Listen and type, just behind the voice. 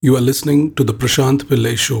You are listening to the Prashant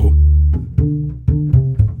Pillai Show.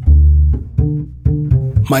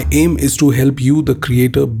 My aim is to help you, the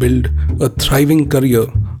creator, build a thriving career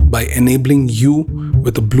by enabling you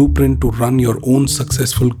with a blueprint to run your own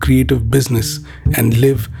successful creative business and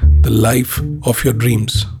live the life of your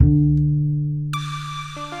dreams.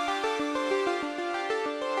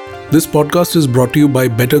 This podcast is brought to you by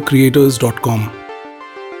bettercreators.com.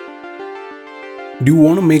 Do you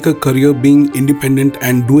want to make a career being independent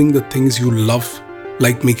and doing the things you love,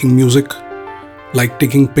 like making music, like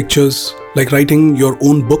taking pictures, like writing your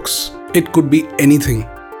own books? It could be anything.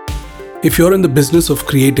 If you're in the business of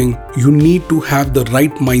creating, you need to have the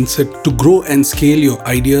right mindset to grow and scale your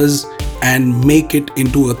ideas and make it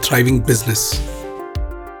into a thriving business.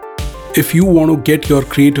 If you want to get your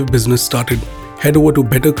creative business started, head over to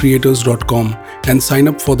bettercreators.com and sign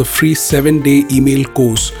up for the free 7-day email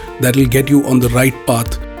course that will get you on the right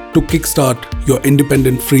path to kickstart your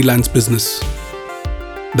independent freelance business.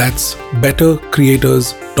 That's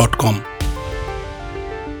bettercreators.com.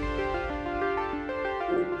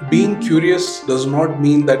 Being curious does not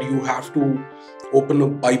mean that you have to open a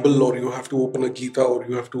Bible or you have to open a Gita or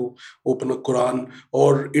you have to open a Quran,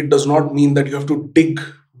 or it does not mean that you have to dig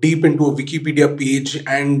deep into a Wikipedia page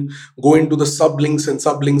and go into the sublinks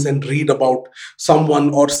and read about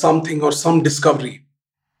someone or something or some discovery.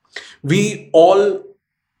 We all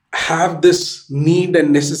have this need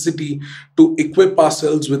and necessity to equip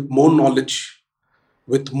ourselves with more knowledge,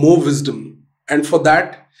 with more wisdom. And for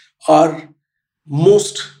that, our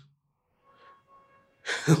most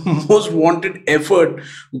wanted effort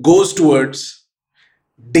goes towards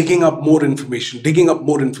digging up more information.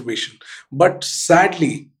 But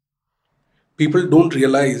sadly, people don't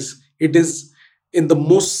realize it is in the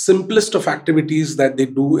most simplest of activities that they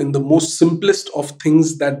do, in the most simplest of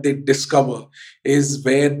things that they discover, is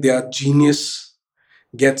where their genius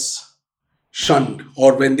gets shunned,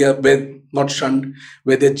 or where their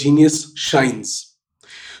genius shines.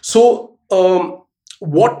 So,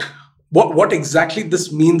 what exactly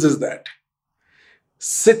this means is that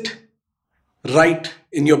sit right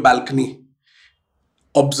in your balcony,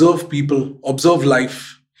 observe people, observe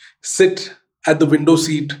life, sit at the window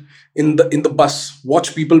seat in the bus,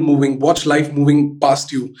 watch people moving, watch life moving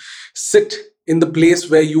past you, sit in the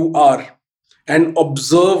place where you are and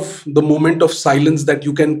observe the moment of silence that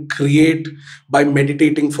you can create by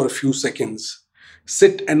meditating for a few seconds.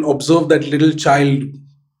 Sit and observe that little child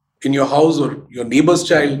in your house or your neighbor's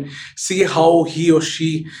child. See how he or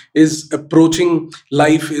she is approaching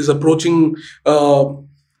life, is approaching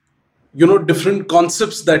different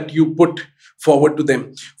concepts that you put forward to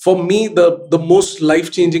them. For me, the most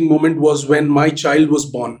life-changing moment was when my child was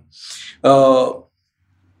born.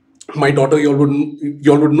 My daughter, you all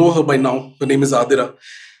would know her by now. Her name is Adira.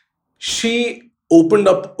 She opened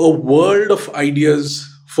up a world of ideas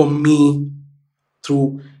for me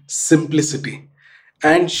through simplicity.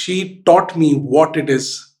 And she taught me what it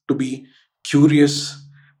is to be curious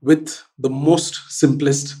with the most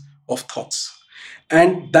simplest of thoughts.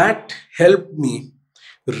 And that helped me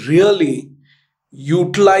really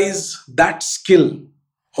utilize that skill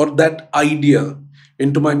or that idea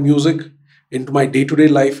into my music, into my day-to-day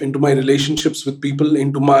life, into my relationships with people,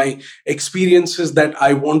 into my experiences that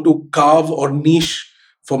I want to carve or niche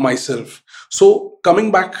for myself. So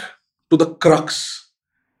coming back to the crux,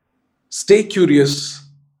 stay curious,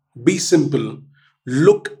 be simple,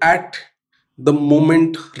 look at the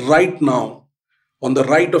moment right now, on the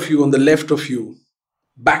right of you, on the left of you,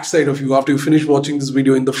 backside of you, after you finish watching this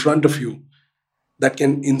video, in the front of you, that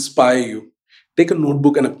can inspire you. Take a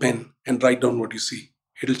notebook and a pen and write down what you see.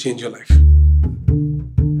 It'll change your life.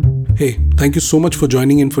 Hey, thank you so much for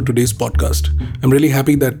joining in for today's podcast. I'm really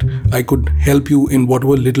happy that I could help you in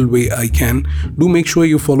whatever little way I can. Do make sure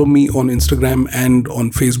you follow me on Instagram and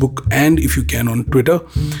on Facebook, and if you can on Twitter.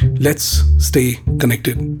 Let's stay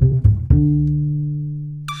connected.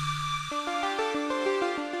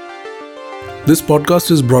 This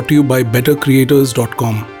podcast is brought to you by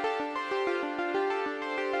bettercreators.com.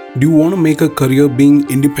 Do you want to make a career being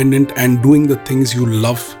independent and doing the things you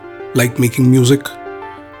love, like making music,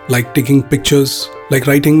 like taking pictures, like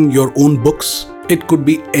writing your own books? It could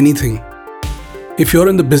be anything. If you're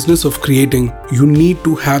in the business of creating, you need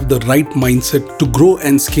to have the right mindset to grow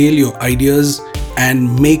and scale your ideas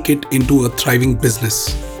and make it into a thriving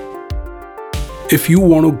business. If you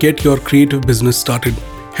want to get your creative business started,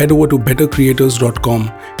 head over to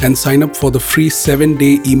bettercreators.com and sign up for the free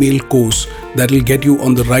 7-day email course that will get you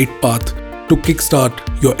on the right path to kickstart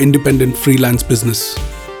your independent freelance business.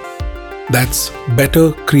 That's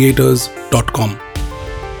bettercreators.com.